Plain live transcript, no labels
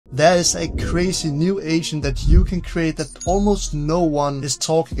There is a crazy new agent that you can create that almost no one is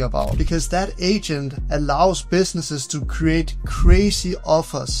talking about, because that agent allows businesses to create crazy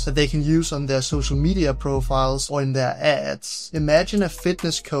offers that they can use on their social media profiles or in their ads. Imagine a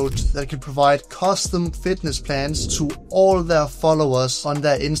fitness coach that can provide custom fitness plans to all their followers on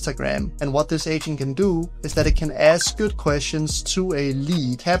their Instagram. And what this agent can do is that it can ask good questions to a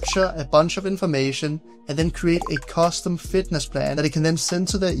lead, capture a bunch of information, and then create a custom fitness plan that it can then send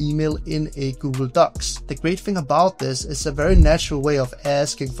to their email in a Google Docs. The great thing about this is a very natural way of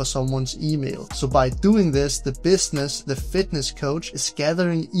asking for someone's email. So by doing this, the business, the fitness coach, is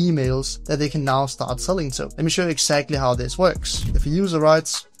gathering emails that they can now start selling to. Let me show you exactly how this works. If a user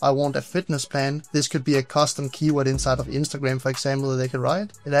writes, I want a fitness plan, this could be a custom keyword inside of Instagram, for example, that they could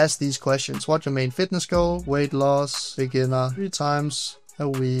write. It asks these questions. What's your main fitness goal? Weight loss, beginner, 3 times a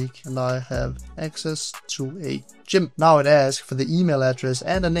week, and I have access to a gym. Now it asks for the email address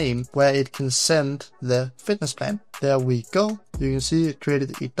and a name where it can send the fitness plan. There we go. You can see it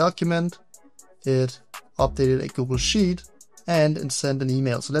created a document, it updated a Google Sheet, and it sent an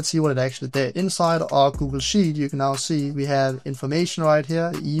email. So let's see what it actually did. Inside our Google Sheet, you can now see we have information right here,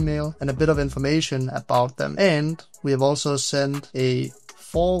 the email, and a bit of information about them. And we have also sent a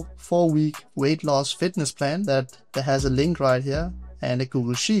four-week weight loss fitness plan that has a link right here, and a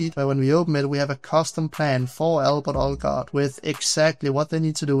Google Sheet where when we open it, we have a custom plan for Albert Olgaard with exactly what they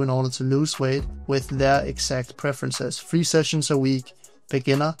need to do in order to lose weight with their exact preferences. 3 sessions a week,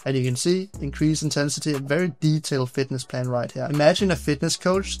 beginner, and you can see increase intensity, a very detailed fitness plan right here. Imagine a fitness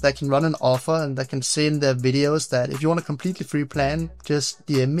coach that can run an offer and that can say in their videos that if you want a completely free plan, just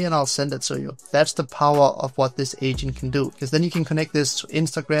DM me and I'll send it to you. That's the power of what this agent can do, because then you can connect this to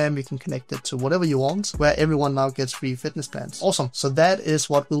Instagram, you can connect it to whatever you want, where everyone now gets free fitness plans. Awesome. So that is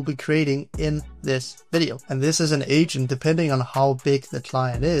what we'll be creating in this video. And this is an agent, depending on how big the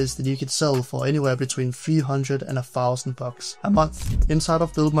client is, that you could sell for anywhere between 300 and $1,000 a month. Inside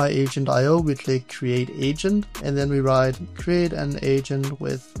of BuildMyAgent.io, we click create agent, and then we write create an agent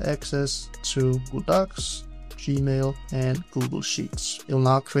with access to Google Docs, Gmail, and Google Sheets. It'll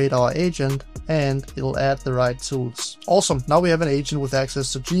now create our agent and it'll add the right tools. Awesome. Now we have an agent with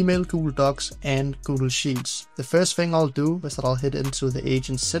access to Gmail, Google Docs, and Google Sheets. The first thing I'll do is that I'll head into the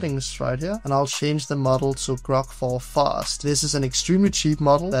agent settings right here, and I'll change the model to Grok 4 Fast. This is an extremely cheap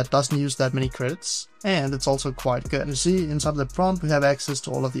model that doesn't use that many credits, and it's also quite good. You see inside the prompt we have access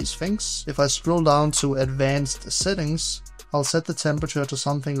to all of these things. If I scroll down to advanced settings, I'll set the temperature to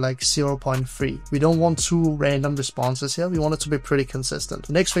something like 0.3. We don't want 2 random responses here. We want it to be pretty consistent.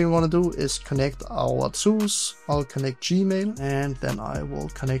 The next thing we want to do is connect our tools. I'll connect Gmail, and then I will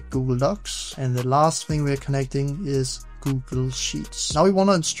connect Google Docs. And the last thing we're connecting is Google Sheets. Now we want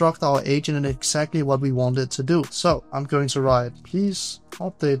to instruct our agent in exactly what we want it to do. So I'm going to write, please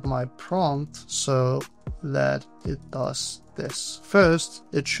update my prompt so that it does this. First,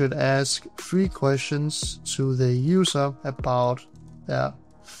 it should ask 3 questions to the user about their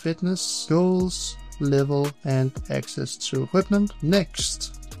fitness goals, level, and access to equipment.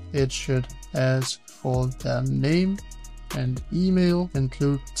 Next, it should ask for their name and email,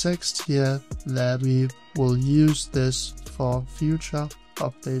 include text here that we will use this for future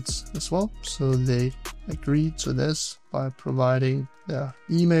updates as well. So they agree to this by providing their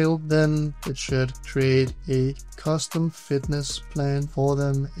email. Then it should create a custom fitness plan for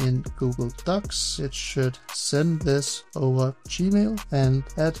them in Google Docs. It should send this over Gmail, and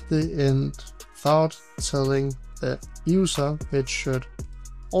at the end, without telling the user, it should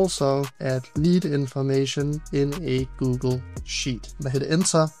also add lead information in a Google Sheet. I hit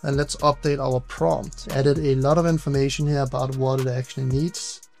enter, and let's update our prompt. Added a lot of information here about what it actually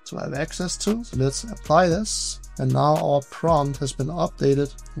needs to have access to. So let's apply this, and now our prompt has been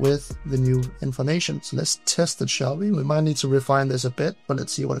updated with the new information. So let's test it, shall we? We might need to refine this a bit, but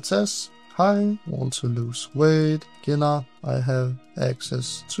let's see what it says. Hi, want to lose weight, beginner, I have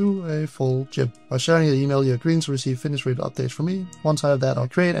access to a full gym. By sharing your email, you're agreeing to receive fitness rate updates from me. Once I have that, I'll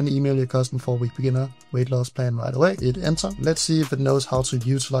create and email your custom 4-week beginner weight loss plan right away. Hit enter. Let's see if it knows how to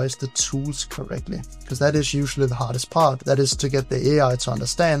utilize the tools correctly, because that is usually the hardest part. That is to get the AI to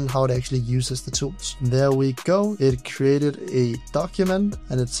understand how it actually uses the tools. There we go. It created a document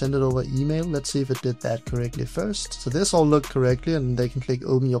and it sent it over email. Let's see if it did that correctly first. So this all looked correctly, and they can click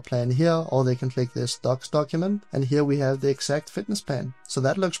open your plan here, or they can click this docs document, and here we have the exact fitness plan. So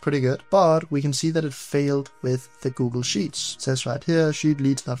that looks pretty good, but we can see that it failed with the Google Sheets. It says right here, sheet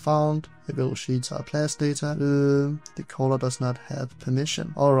leads not found. The Google Sheets are class data. The caller does not have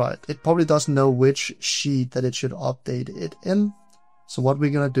permission. All right, it probably doesn't know which sheet that it should update it in. So what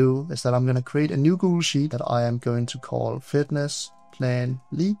we're going to do is that I'm going to create a new Google Sheet that I am going to call fitness plan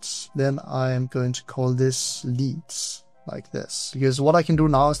leads. Then I am going to call this leads like this. Because what I can do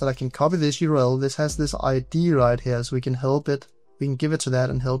now is that I can copy this URL. This has this ID right here, so we can help it. We can give it to that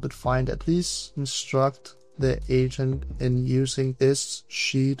and help it find it. Please instruct the agent in using this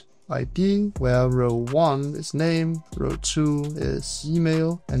sheet ID, where row 1 is name, row 2 is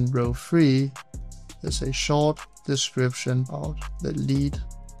email, and row 3 is a short description of the lead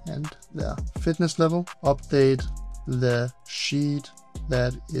and their fitness level. Update the sheet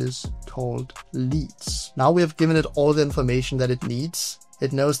that is called leads. Now we have given it all the information that it needs.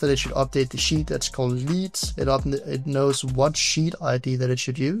 It knows that it should update the sheet that's called leads. It knows what sheet ID that it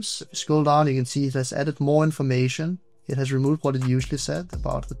should use. If you scroll down, you can see it has added more information. It has removed what it usually said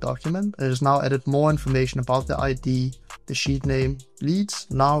about the document. It has now added more information about the ID, the sheet name, leads.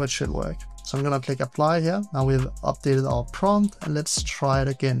 Now it should work. So I'm gonna click apply here. Now we've updated our prompt, and let's try it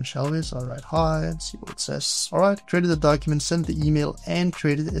again, shall we? So I'll write hi and see what it says. All right, created the document, sent the email, and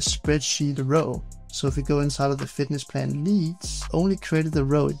created a spreadsheet row. So if we go inside of the fitness plan leads, only created the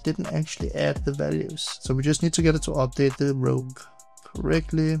row, it didn't actually add the values. So we just need to get it to update the row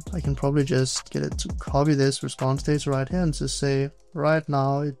correctly. I can probably just get it to copy this response data right here and just say, right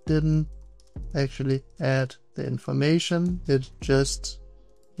now it didn't actually add the information, it just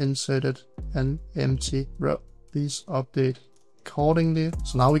inserted an empty row. Please update accordingly.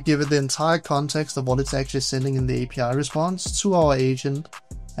 So now we give it the entire context of what it's actually sending in the API response to our agent,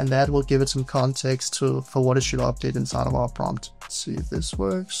 and that will give it some context for what it should update inside of our prompt. Let's see if this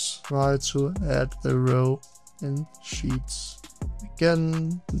works. Try to add the row in sheets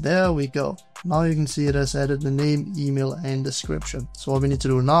again. There we go. Now you can see it has added the name, email, and description. So what we need to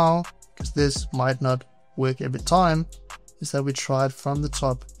do now, because this might not work every time, is that we try it from the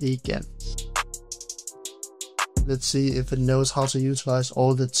top again. Let's see if it knows how to utilize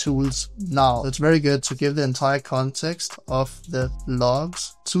all the tools now. It's very good to give the entire context of the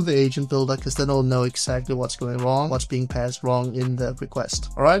logs to the agent builder, because then it'll know exactly what's going wrong, what's being passed wrong in the request.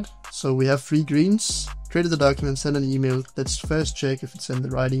 All right, so we have 3 greens. Created the document, send an email. Let's first check if it's in the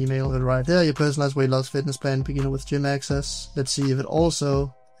right email. Right there, your personalized weight loss fitness plan, beginner with gym access. Let's see if it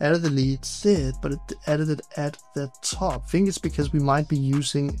also added the leads. But it added it at the top. I think it's because we might be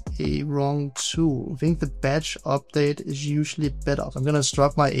using a wrong tool. I think the batch update is usually better. So I'm going to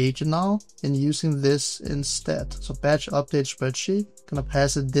instruct my agent now in using this instead. So batch update spreadsheet. I'm going to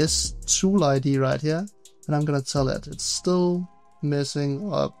pass it this tool ID right here. And I'm going to tell it it's still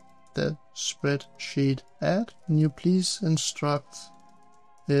messing up the spreadsheet add. Can you please instruct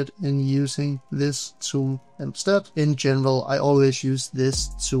it in using this tool instead? In general, I always use this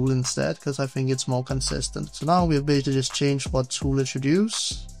tool instead because I think it's more consistent. So now we've basically just changed what tool it should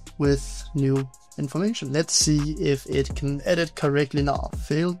use with new information. Let's see if it can edit correctly now.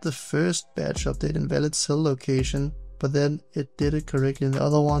 Failed the first batch update, invalid cell location, but then it did it correctly in the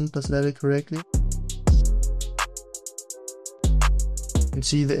other one. Does it edit correctly? You can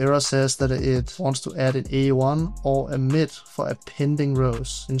see the error says that it wants to add an A1 or omit for appending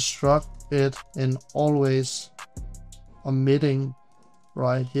rows. Instruct it in always omitting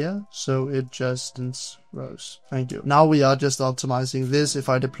right here, so it just ends rows. Thank you. Now we are just optimizing this. If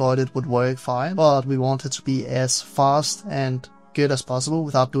I deployed it would work fine, but we want it to be as fast and good as possible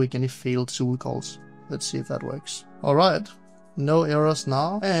without doing any failed tool calls. Let's see if that works. All right. No errors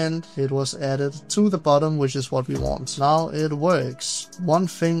now, and it was added to the bottom, which is what we want. Now it works. One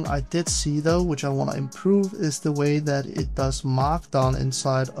thing I did see though, which I want to improve, is the way that it does markdown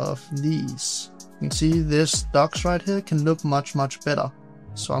inside of these. You can see this docs right here can look much better.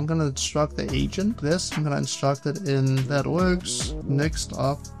 So I'm going to instruct the agent this. I'm going to instruct it in that works. Next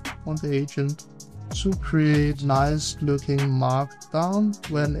up, I want the agent to create nice looking markdown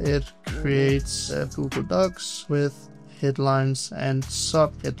when it creates Google Docs with headlines and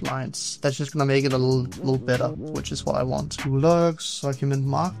sub-headlines. That's just gonna make it a little better, which is what I want. Google Docs, document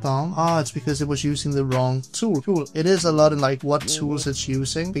markdown. It's because it was using the wrong tool. Cool. It is a lot in like what tools it's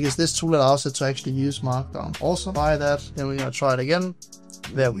using, because this tool allows it to actually use markdown. Also by that, then we're gonna try it again.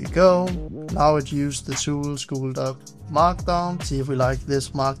 There we go. Now it used the tools Google Doc markdown. See if we like this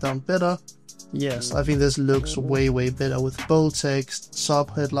markdown better. Yes, I think this looks way better with bold text,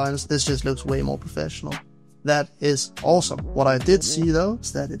 sub-headlines. This just looks way more professional. That is awesome. What I did see though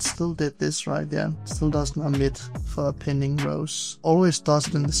is that it still did this right there. Still doesn't omit for appending rows. Always does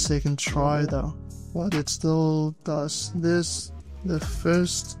it in the second try though. But it still does this the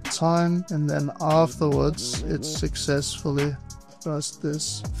first time, and then afterwards it successfully does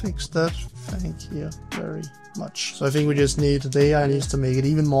this. Fix that. Thank you very much. So I think we just need, the AI needs to make it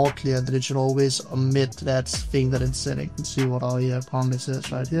even more clear that it should always omit that thing that it's setting. Let's see what our prompt says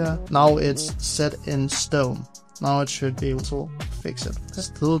right here. Now it's set in stone. Now it should be able to fix it. It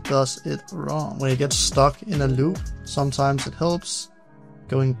still does it wrong. When it gets stuck in a loop, sometimes it helps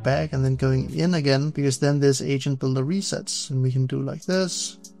going back and then going in again, because then this agent builder resets, and we can do like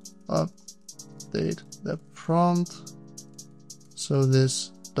this, update the prompt so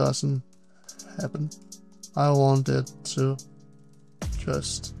this doesn't happen. I want it to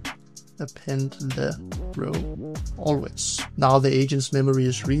just append the row always. Now the agent's memory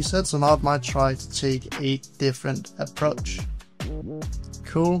is reset, so now it might try to take a different approach.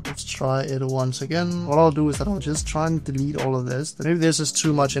 Cool, let's try it once again. What I'll do is that I'll just try and delete all of this. Maybe this is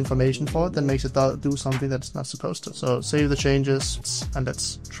too much information for it, that makes it do something that it's not supposed to. So save the changes and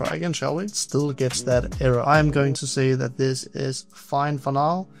let's try again, shall we? It still gets that error. I'm going to say that this is fine for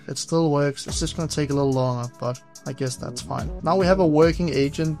now. It still works. It's just going to take a little longer, but I guess that's fine. Now we have a working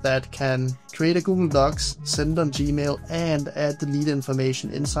agent that can create a Google Docs, send it on Gmail, and add the lead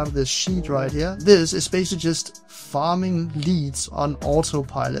information inside of this sheet right here. This is basically just farming leads on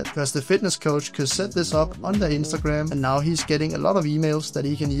autopilot, because the fitness coach could set this up on their Instagram, and now he's getting a lot of emails that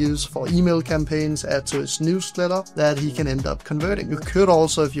he can use for email campaigns, add to his newsletter that he can end up converting. You could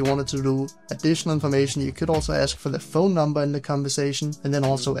also, if you wanted to do additional information, you could also ask for the phone number in the conversation and then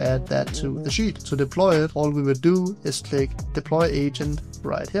also add that to the sheet. To deploy it, all we would do is click deploy agent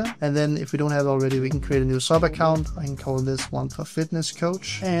right here, and then if we don't have it already, we can create a new sub account. I can call this one for fitness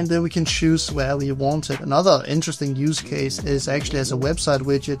coach, and then we can choose where we want it. Another interesting use case is actually as a website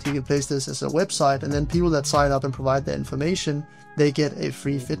widget. You can place this as a website, and then people that sign up and provide their information, they get a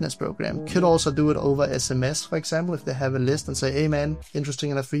free fitness program. Could also do it over SMS, for example, if they have a list and say, hey man, interested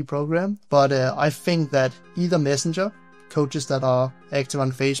in a free program. But I think that either Messenger, coaches that are active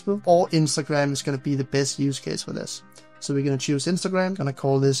on Facebook, or Instagram is going to be the best use case for this. So we're going to choose Instagram, going to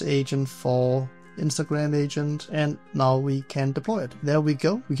call this agent for Instagram agent, and now we can deploy it. There we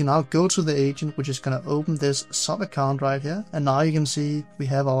go. We can now go to the agent, which is going to open this sub account right here, and now you can see we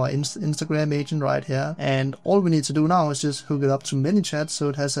have our Instagram agent right here, and all we need to do now is just hook it up to ManyChat so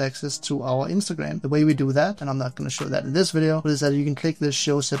it has access to our Instagram. The way we do that, and I'm not going to show that in this video, but is that you can click this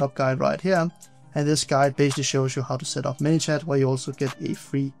show setup guide right here. And this guide basically shows you how to set up ManyChat, where you also get a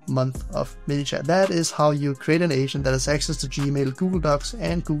free month of ManyChat. That is how you create an agent that has access to Gmail, Google Docs,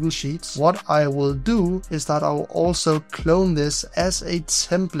 and Google Sheets. What I will do is that I will also clone this as a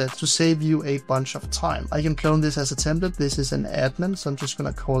template to save you a bunch of time. I can clone this as a template. This is an admin, so I'm just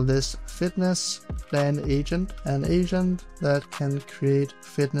going to call this fitness plan agent, an agent that can create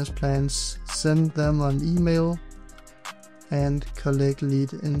fitness plans, send them on email, and collect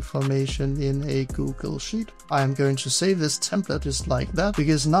lead information in a Google Sheet. I am going to save this template just like that,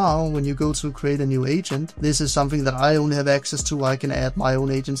 because now when you go to create a new agent, this is something that I only have access to. I can add my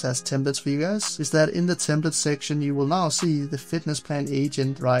own agents as templates for you guys. Is that in the template section, you will now see the fitness plan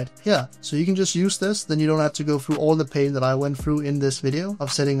agent right here. So you can just use this, then you don't have to go through all the pain that I went through in this video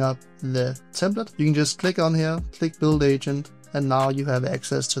of setting up the template. You can just click on here, click build agent, and now you have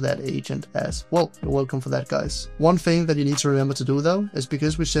access to that agent as well. You're welcome for that, guys. One thing that you need to remember to do though, is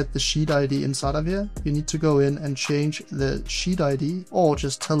because we set the sheet ID inside of here, you need to go in and change the sheet ID, or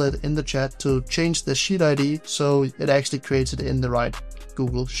just tell it in the chat to change the sheet ID so it actually creates it in the right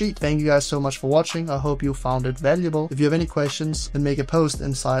Google Sheet. Thank you guys so much for watching. I hope you found it valuable. If you have any questions, then make a post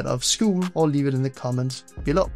inside of Skool or leave it in the comments below.